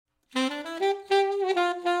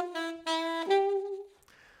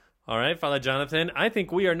All right, Father Jonathan, I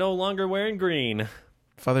think we are no longer wearing green.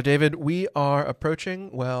 Father David, we are approaching,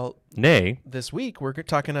 Nay. this week we're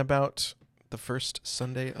talking about the first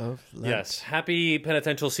Sunday of Lent. Yes, happy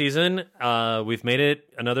penitential season. We've made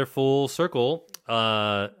it another full circle.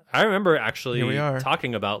 I remember actually Here we are.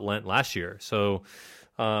 talking about Lent last year, so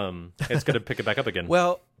it's good to pick it back up again.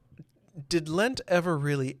 Well, did Lent ever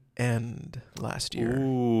really end last year?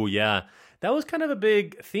 Ooh, yeah. That was kind of a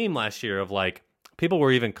big theme last year of like, people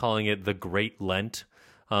were even calling it the Great Lent.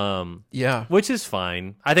 Yeah. Which is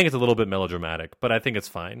fine. I think it's a little bit melodramatic, but I think it's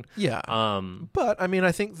fine. Yeah. But, I mean,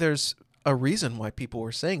 I think there's a reason why people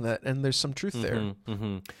were saying that, and there's some truth there.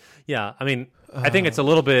 Yeah, I mean, I think it's a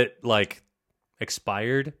little bit, like,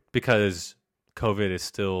 expired because COVID is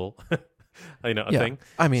still, a thing.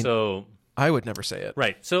 I mean, so I would never say it.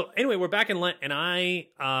 Right. So anyway, we're back in Lent, and I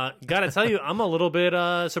gotta tell you, I'm a little bit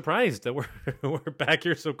surprised that we're back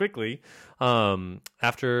here so quickly.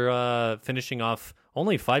 After finishing off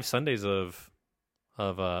only 5 Sundays or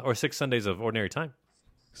 6 Sundays of ordinary time.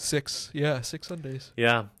 6 Sundays.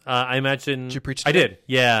 Yeah. I imagine. Did you preach I today? did.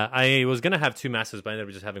 Yeah. I was gonna have 2 masses, but I ended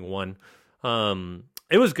up just having one.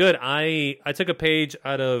 It was good. I took a page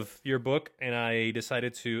out of your book, and I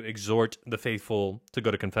decided to exhort the faithful to go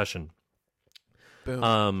to confession. Boom.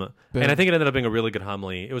 And I think it ended up being a really good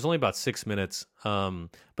homily. It was only about 6 minutes,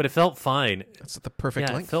 but it felt fine. That's the perfect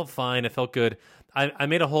Yeah, length. it felt fine. It felt good. I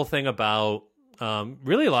made a whole thing about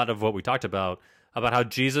really a lot of what we talked about how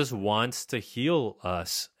Jesus wants to heal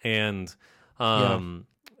us, and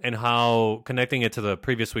how connecting it to the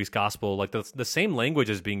previous week's gospel, like the same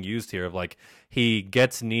language is being used here of like he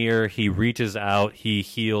gets near, he reaches out, he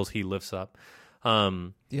heals, he lifts up.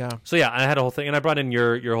 So yeah, I had a whole thing, and I brought in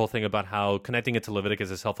your whole thing about how connecting it to Leviticus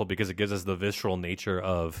is helpful because it gives us the visceral nature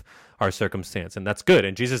of our circumstance, and that's good.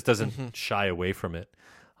 And Jesus doesn't shy away from it.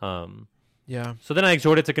 Yeah. So then I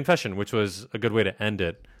exhorted to confession, which was a good way to end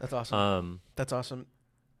it. That's awesome. That's awesome.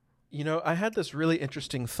 You know, I had this really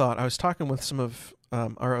interesting thought. I was talking with some of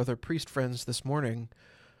our other priest friends this morning,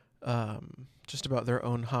 just about their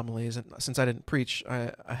own homilies, and since I didn't preach,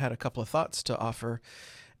 I had a couple of thoughts to offer.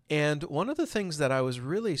 And one of the things that I was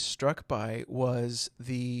really struck by was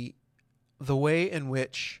the way in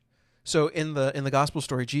which, so in the gospel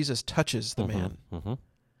story, Jesus touches the man,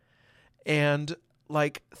 and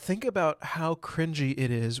like think about how cringy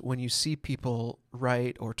it is when you see people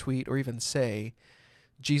write or tweet or even say,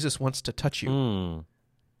 "Jesus wants to touch you,"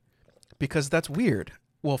 because that's weird.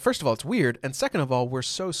 Well, first of all, it's weird, and second of all, we're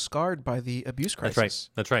so scarred by the abuse crisis.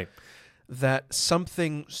 That's right. That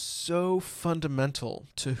something so fundamental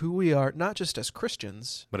to who we are, not just as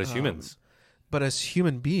Christians, But as humans, but as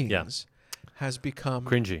human beings, has become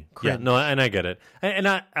cringy. cringe. Yeah, no, and I get it. And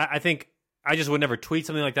I think I just would never tweet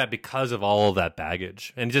something like that because of all of that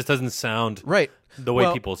baggage, and it just doesn't sound right the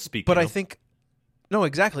way people speak. But I think no,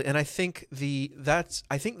 exactly, and I think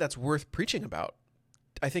that's worth preaching about.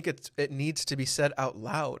 I think it needs to be said out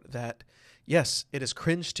loud that yes, it is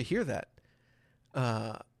cringe to hear that.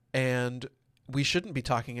 And we shouldn't be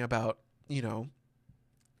talking about,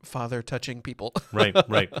 Father touching people. Right.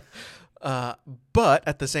 But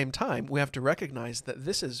at the same time, we have to recognize that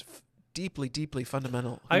this is deeply, deeply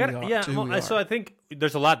fundamental. So I think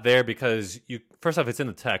there's a lot there because first off, it's in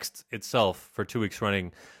the text itself for 2 weeks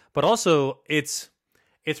running, but also it's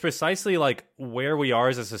precisely like where we are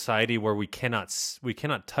as a society where we cannot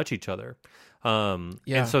touch each other.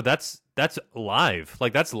 And so that's live,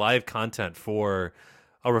 like that's live content for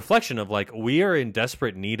a reflection of like we are in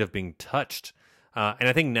desperate need of being touched, and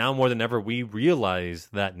I think now more than ever we realize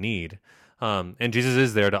that need, and Jesus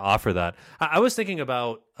is there to offer that. I was thinking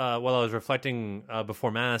about while I was reflecting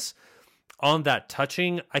before Mass on that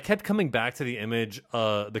touching. I kept coming back to the image,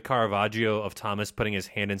 the Caravaggio of Thomas putting his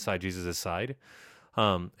hand inside Jesus' side.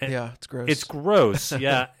 It's gross. It's gross,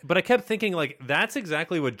 yeah. But I kept thinking like that's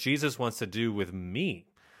exactly what Jesus wants to do with me,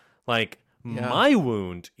 like. My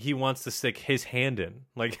wound, he wants to stick his hand in.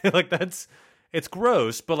 Like it's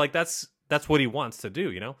gross, but like that's what he wants to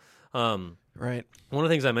do, Right. One of the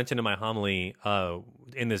things I mentioned in my homily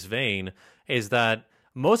in this vein is that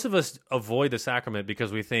most of us avoid the sacrament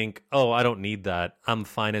because we think, oh, I don't need that. I'm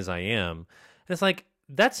fine as I am. And it's like,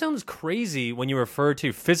 that sounds crazy when you refer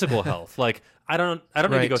to physical health. Like, I don't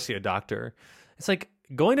need to go see a doctor. It's like,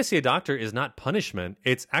 going to see a doctor is not punishment.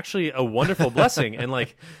 It's actually a wonderful blessing. And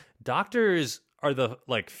like, doctors are the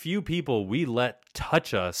like few people we let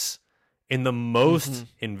touch us in the most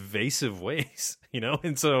invasive ways,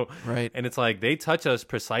 and so and it's like they touch us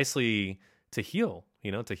precisely to heal,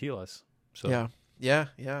 to heal us. So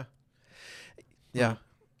yeah.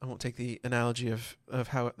 I won't take the analogy of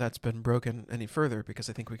how that's been broken any further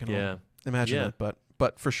because I think we can all imagine Yeah. it,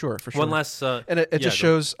 but for sure. One last, And it just go-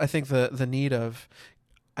 shows, I think, the need of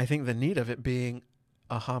it being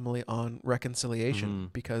a homily on reconciliation,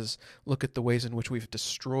 because look at the ways in which we've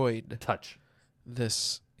destroyed touch.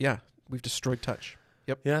 this. Yeah, we've destroyed touch.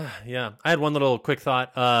 Yep. Yeah. I had one little quick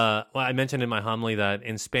thought. Well, I mentioned in my homily that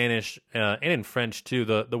in Spanish and in French too,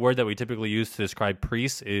 the word that we typically use to describe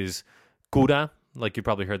priests is cura. Like you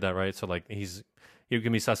probably heard that, right? So like you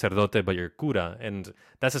can be sacerdote, but you're cura, and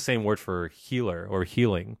that's the same word for healer or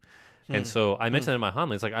healing. And so I mentioned in my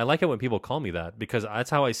homily, it's like I like it when people call me that, because that's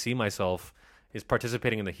how I see myself, is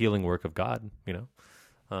participating in the healing work of God. You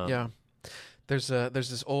know. Yeah. There's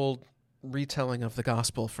this old retelling of the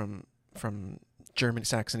gospel from German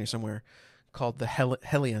Saxony somewhere called the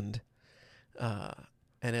Helliand,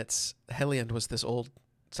 and it's Helliand was this old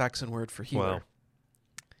Saxon word for healer.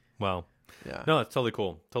 Wow. Yeah. No, it's totally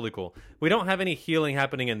cool. Totally cool. We don't have any healing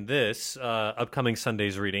happening in this upcoming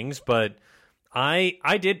Sunday's readings, but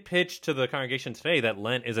I did pitch to the congregation today that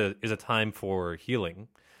Lent is a time for healing.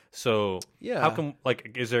 So Yeah. how come,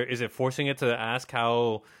 like, is it forcing it to ask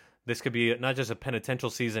how this could be not just a penitential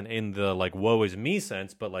season in the like woe is me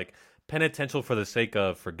sense, but like penitential for the sake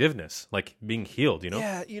of forgiveness, like being healed, you know?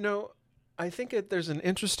 Yeah, I think there's an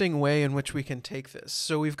interesting way in which we can take this.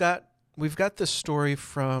 So we've got this story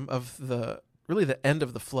of the end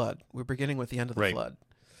of the flood. We're beginning with the end of the Right. flood,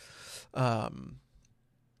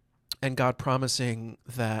 and God promising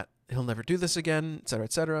that He'll never do this again, et cetera,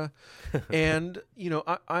 et cetera. And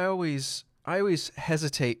I always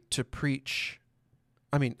hesitate to preach.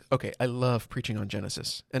 I mean, okay, I love preaching on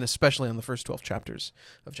Genesis, and especially on the first 12 chapters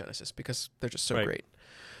of Genesis, because they're just so Right. great.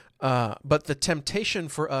 But the temptation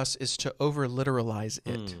for us is to over-literalize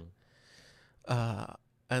it,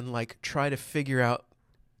 and like try to figure out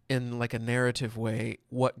in like a narrative way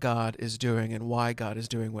what God is doing and why God is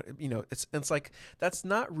doing what. It's like that's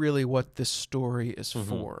not really what this story is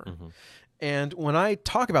for. And when I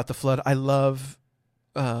talk about the flood, I love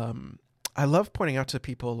pointing out to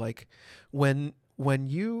people, like when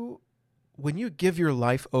you give your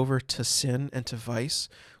life over to sin and to vice,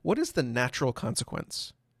 what is the natural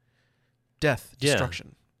consequence? Death,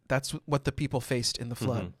 destruction. That's what the people faced in the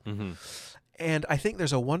flood. And I think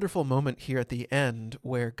there's a wonderful moment here at the end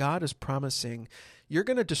where God is promising, you're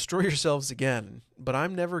going to destroy yourselves again, but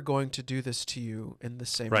I'm never going to do this to you in the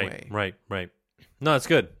same way. Right. No, that's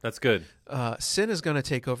good. That's good. Sin is going to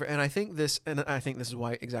take over, and I think this is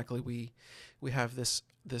why exactly we have this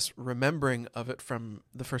remembering of it from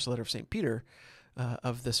the first letter of St. Peter,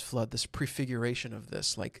 of this flood, this prefiguration of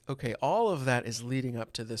this. Like, okay, all of that is leading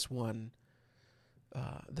up to this one,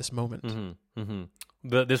 this moment.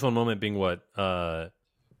 This one moment being what? The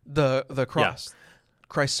cross. Yeah.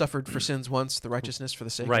 Christ suffered for sins once, the righteousness for the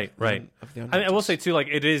sake of the unrighteous. I will say too, like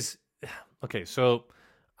it is okay. So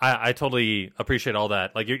I totally appreciate all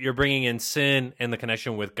that. Like you're bringing in sin and the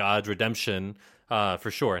connection with God's redemption, for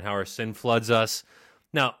sure, and how our sin floods us.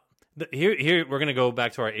 Now, here we're gonna go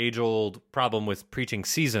back to our age-old problem with preaching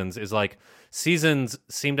seasons. Is like seasons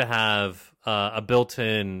seem to have a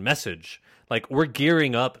built-in message. Like we're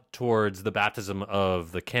gearing up towards the baptism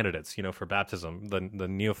of the candidates, for baptism, the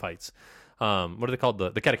neophytes. What are they called?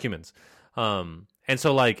 The catechumens. And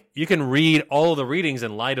so like you can read all the readings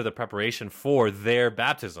in light of the preparation for their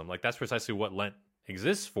baptism. Like that's precisely what Lent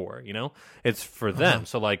exists for, It's for them.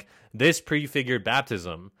 So like this prefigured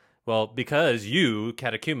baptism, well, because you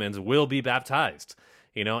catechumens will be baptized,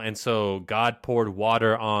 and so God poured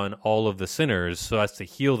water on all of the sinners so as to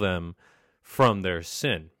heal them from their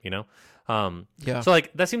sin, So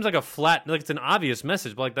like that seems like a flat, like it's an obvious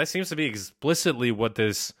message, but like that seems to be explicitly what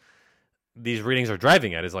these readings are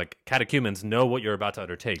driving at, is like catechumens know what you're about to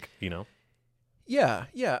undertake, Yeah.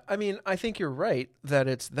 I mean, I think you're right that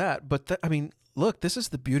it's that, but look, this is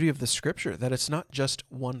the beauty of the scripture, that it's not just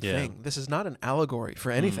one thing. This is not an allegory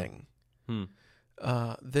for anything.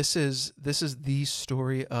 This is the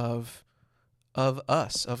story of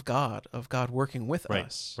us, of God working with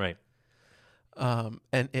us. Right.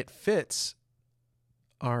 And it fits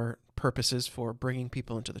our purposes for bringing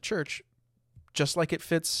people into the church, just like it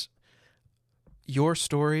fits your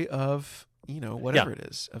story of, whatever it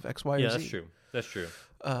is, of X, Y, or Z. Yeah, that's true.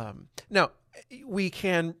 Now, we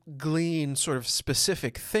can glean sort of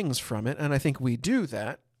specific things from it, and I think we do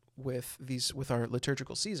that with our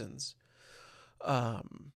liturgical seasons.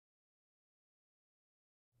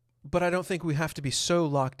 But I don't think we have to be so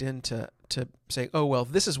locked into say, oh, well,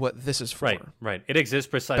 this is what this is for. Right. It exists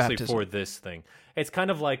precisely Baptism. for this thing. It's kind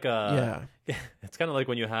of like it's kind of like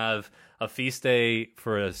when you have a feast day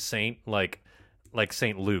for a saint, like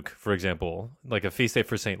Saint Luke, for example, like a feast day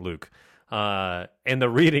for Saint Luke. And the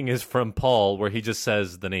reading is from Paul, where he just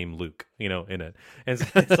says the name Luke, in it. And so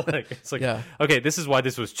it's like, Yeah. okay, this is why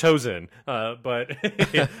this was chosen. But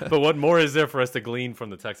but what more is there for us to glean from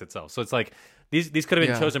the text itself? So it's like these could have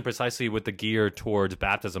been chosen precisely with the gear towards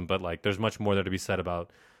baptism, but like there's much more there to be said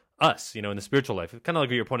about us, in the spiritual life. Kind of like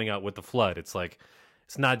what you're pointing out with the flood. It's like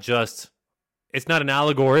it's not an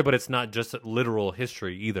allegory, but it's not just literal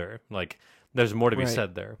history either. Like there's more to be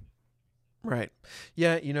said there. Right.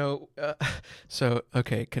 Yeah, so,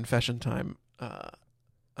 okay, confession time. I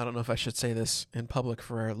don't know if I should say this in public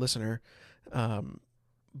for our listener,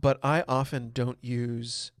 but I often don't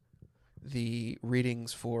use the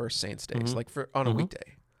readings for Saints' Days, like on a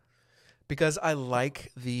weekday, because I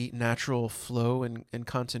like the natural flow and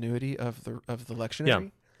continuity of the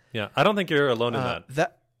lectionary. Yeah, I don't think you're alone in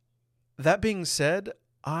that. That being said,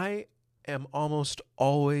 I am almost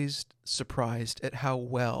always surprised at how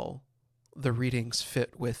well the readings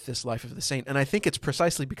fit with this life of the saint. And I think it's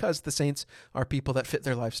precisely because the saints are people that fit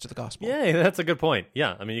their lives to the gospel. Yeah, that's a good point.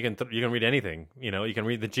 Yeah, I mean, you can read anything. You can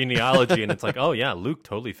read the genealogy, and it's like, oh yeah, Luke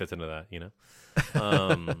totally fits into that.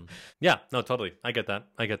 Yeah, no, totally. I get that.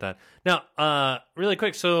 Now, really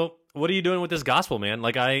quick. So, what are you doing with this gospel, man?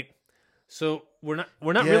 So we're not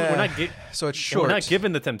really, so it's short. We're not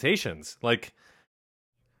given the temptations, like,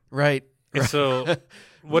 right. So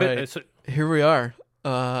what? Right. So here we are.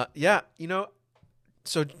 So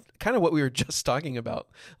kind of what we were just talking about,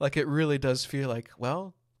 like it really does feel like,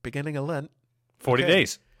 well, beginning of Lent, 40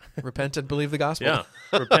 days. Repent and believe the gospel. Yeah.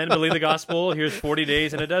 Repent and believe the gospel. Here's 40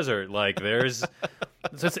 days in a desert. Like there just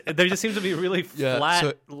seems to be really flat.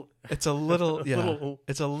 So it's a little,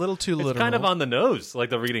 it's a little too literal. It's kind of on the nose, like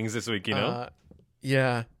the readings this week,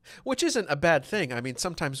 Yeah. Which isn't a bad thing. I mean,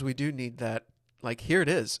 sometimes we do need that. Like, here it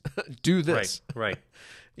is. Do this. Right.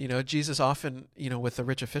 Jesus often, with the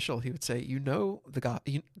rich official, he would say, the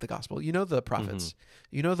gospel, the prophets,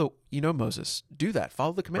 Moses, do that,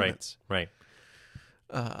 follow the commandments. Right.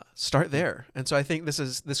 Start there. And so I think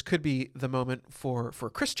this could be the moment for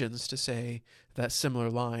Christians to say that similar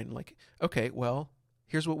line, like, okay, well,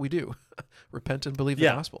 here's what we do. Repent and believe the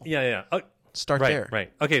gospel. Yeah. Start there.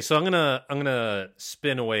 Right. Okay, so I'm gonna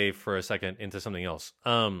spin away for a second into something else.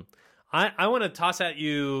 I want to toss at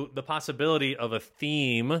you the possibility of a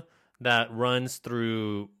theme that runs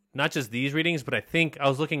through not just these readings, but I think I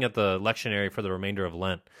was looking at the lectionary for the remainder of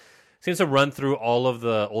Lent. It seems to run through all of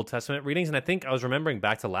the Old Testament readings, and I think I was remembering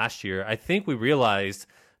back to last year. I think we realized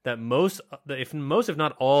that if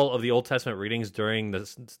not all of the Old Testament readings during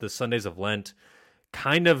the Sundays of Lent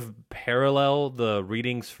kind of parallel the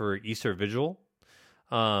readings for Easter Vigil,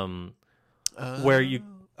 where you.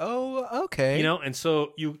 Oh, okay. And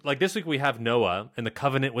so this week we have Noah and the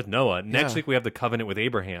covenant with Noah. Next week we have the covenant with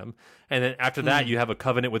Abraham. And then after that you have a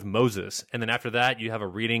covenant with Moses. And then after that you have a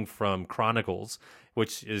reading from Chronicles,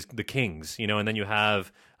 which is the Kings, and then you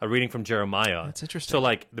have a reading from Jeremiah. That's interesting.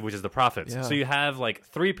 So which is the prophets. Yeah. So you have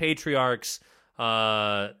three patriarchs,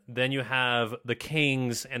 then you have the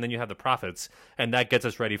Kings, and then you have the prophets. And that gets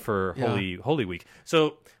us ready for Holy Week.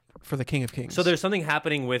 So for the King of Kings. So there's something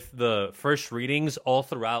happening with the first readings all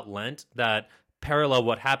throughout Lent that parallel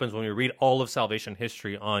what happens when we read all of salvation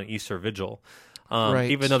history on Easter Vigil,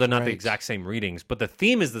 even though they're not the exact same readings. But the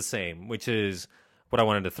theme is the same, which is what I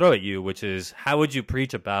wanted to throw at you, which is how would you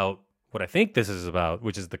preach about what I think this is about,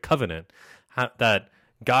 which is the covenant, that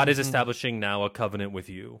God is establishing now a covenant with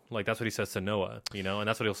you. Like that's what he says to Noah, and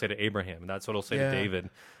that's what he'll say to Abraham, and that's what he'll say to David.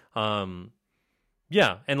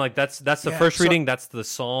 Yeah, and that's the first reading. That's the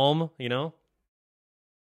psalm,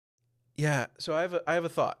 Yeah. So I have a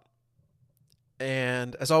thought,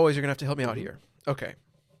 and as always, you're gonna have to help me out here. Okay.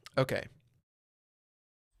 Mm-hmm.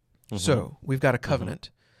 So we've got a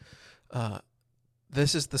covenant.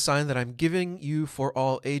 This is the sign that I'm giving you for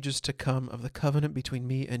all ages to come of the covenant between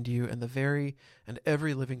me and you and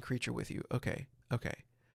every living creature with you. Okay.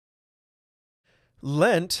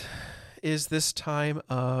 Lent is this time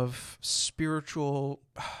of spiritual,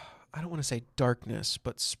 I don't want to say darkness,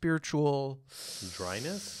 but spiritual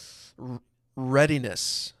dryness,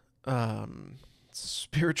 readiness,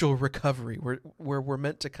 spiritual recovery, where we're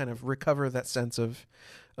meant to kind of recover that sense of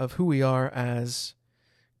who we are as,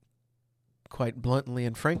 quite bluntly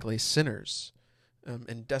and frankly, sinners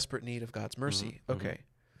in desperate need of God's mercy. Mm-hmm. Okay.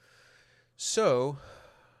 So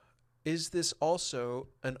is this also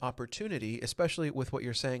an opportunity, especially with what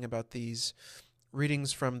you're saying about these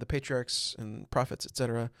readings from the patriarchs and prophets,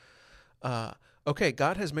 etc.? Okay,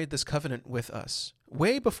 God has made this covenant with us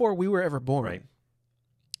way before we were ever born. Right.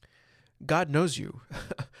 God knows you.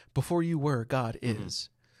 Before you were, God is.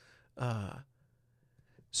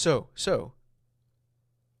 So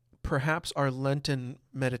perhaps our Lenten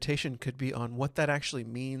meditation could be on what that actually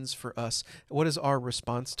means for us. What is our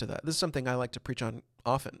response to that? This is something I like to preach on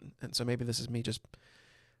often. And so maybe this is me just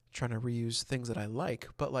trying to reuse things that I like.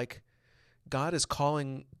 But like, God is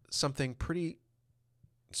calling something pretty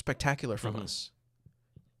spectacular from us.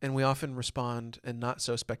 And we often respond in not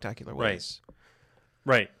so spectacular ways.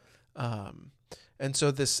 Right. And so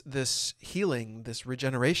this healing, this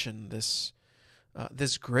regeneration, this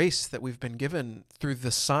grace that we've been given through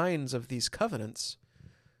the signs of these covenants,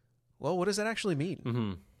 well, what does that actually mean?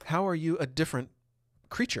 Mm-hmm. How are you a different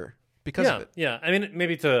creature because of it? Yeah. I mean,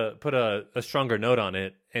 maybe to put a stronger note on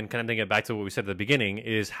it and kind of think it back to what we said at the beginning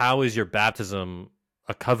is, how is your baptism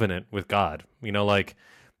a covenant with God? You know, like,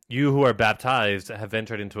 you who are baptized have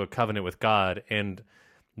entered into a covenant with God, and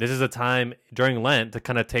this is a time during Lent to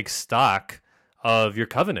kind of take stock of your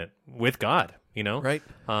covenant with God, you know? Right.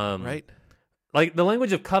 Right. Like, the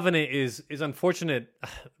language of covenant is unfortunate,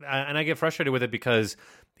 and I get frustrated with it because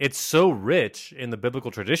it's so rich in the biblical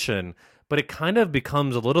tradition, but it kind of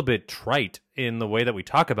becomes a little bit trite in the way that we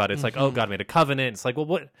talk about it. It's like, oh, God made a covenant. It's like, well,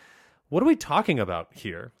 what are we talking about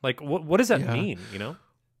here? Like, what does that mean, you know?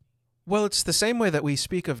 Well, it's the same way that we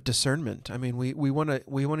speak of discernment. I mean, we want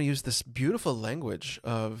to use this beautiful language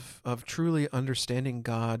of truly understanding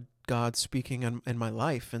God speaking in my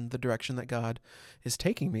life and the direction that God is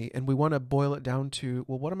taking me, and we want to boil it down to,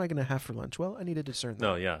 well, what am I going to have for lunch? Well, I need to discern that.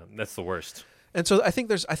 No, yeah, that's the worst. And so I think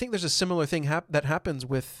there's a similar thing that happens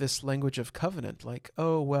with this language of covenant. Like,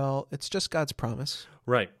 oh, well, it's just God's promise.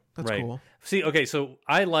 Right. That's cool. See, okay, so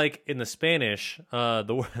I like in the Spanish,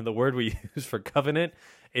 the word we use for covenant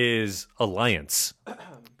is alliance.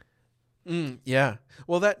 Yeah.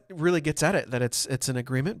 Well, that really gets at it, that it's an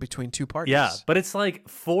agreement between two parties. Yeah, but it's like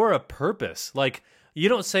for a purpose. Like, you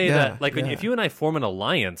don't say that, like, if you and I form an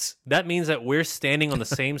alliance, that means that we're standing on the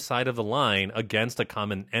same side of the line against a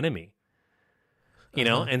common enemy. You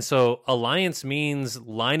know? And so alliance means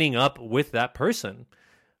lining up with that person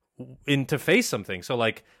to face something. So,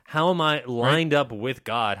 like, how am I lined up with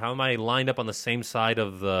God? How am I lined up on the same side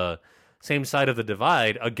of the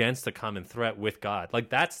divide against a common threat with God? Like,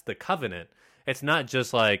 that's the covenant. It's not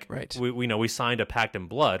just like we signed a pact in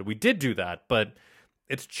blood. We did do that, but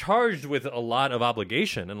it's charged with a lot of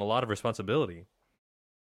obligation and a lot of responsibility.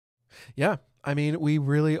 Yeah, I mean, we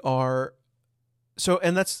really are. So,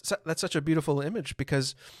 and that's such a beautiful image,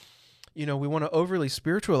 because, you know, we want to overly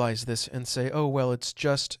spiritualize this and say, oh, well, it's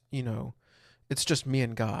just me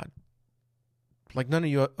and God. Like, none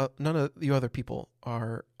of you other people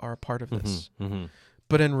are a part of this. Mm-hmm.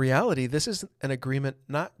 But in reality, this is an agreement,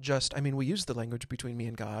 not just, I mean, we use the language between me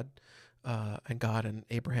and God and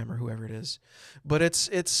Abraham or whoever it is, but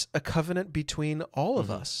it's a covenant between all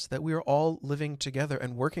of us, that we are all living together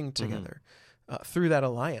and working together through that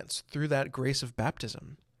alliance, through that grace of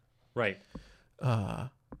baptism. Right.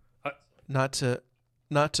 Not to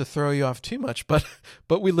throw you off too much, but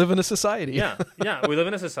we live in a society. Yeah, we live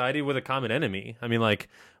in a society with a common enemy. I mean, like,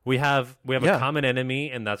 we have a common enemy,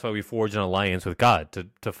 and that's why we forge an alliance with God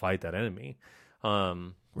to fight that enemy.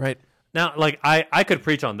 Right. Now, like, I could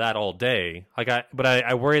preach on that all day. But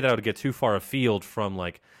I worry that I would get too far afield from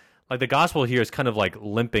like the gospel here is kind of like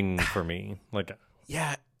limping for me. Like,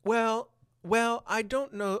 yeah. Well, I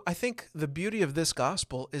don't know. I think the beauty of this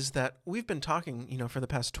gospel is that we've been talking, you know, for the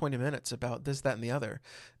past 20 minutes about this, that, and the other.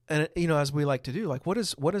 And, you know, as we like to do, like, what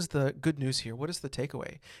is the good news here? What is the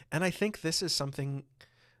takeaway? And I think this is something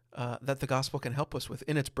that the gospel can help us with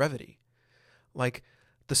in its brevity. Like,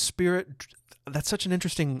 the Spirit, that's such an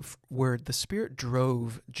interesting word. The Spirit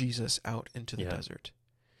drove Jesus out into the desert.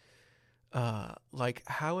 Like,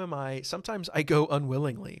 sometimes I go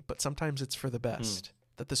unwillingly, but sometimes it's for the best.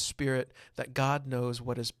 That the Spirit, that God knows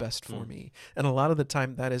what is best for me. And a lot of the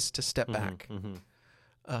time that is to step back.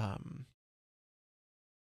 And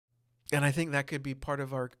I think that could be part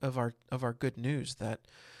of our good news, that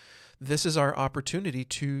this is our opportunity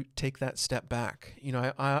to take that step back. You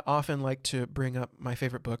know, I often like to bring up my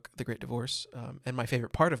favorite book, The Great Divorce, and my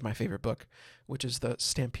favorite part of my favorite book, which is The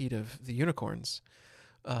Stampede of the Unicorns.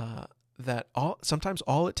 Sometimes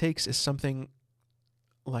all it takes is something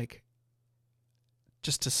like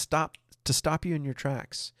just to stop you in your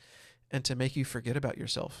tracks and to make you forget about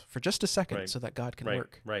yourself for just a second, so that God can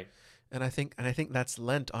work. Right. And I think that's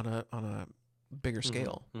Lent on a bigger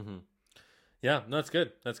scale. Yeah, no, that's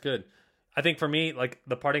good. That's good. I think for me, like,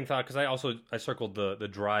 the parting thought, because I circled the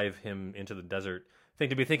drive him into the desert thing,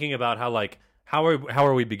 to be thinking about how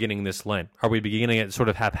are we beginning this Lent? Are we beginning it sort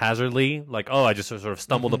of haphazardly, like, oh, I just sort of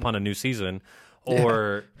stumbled upon a new season,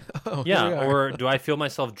 or or do I feel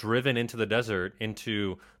myself driven into the desert,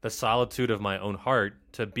 into the solitude of my own heart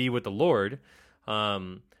to be with the Lord?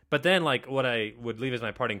 But then, like, what I would leave as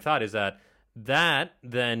my parting thought is that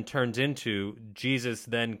then turns into Jesus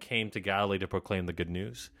then came to Galilee to proclaim the good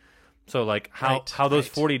news. So, like, how those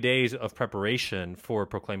 40 days of preparation for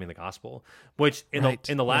proclaiming the gospel, which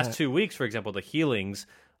in the last 2 weeks, for example, the healings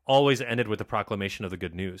always ended with the proclamation of the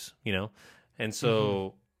good news, you know? And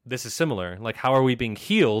so this is similar. Like, how are we being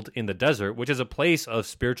healed in the desert, which is a place of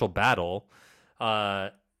spiritual battle?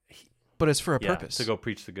 But it's for a purpose. To go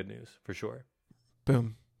preach the good news, for sure.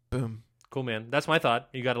 Boom. Boom. Cool, man. That's my thought.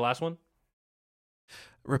 You got a last one?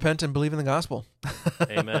 Repent and believe in the gospel.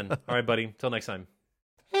 Amen. All right, buddy. Till next time.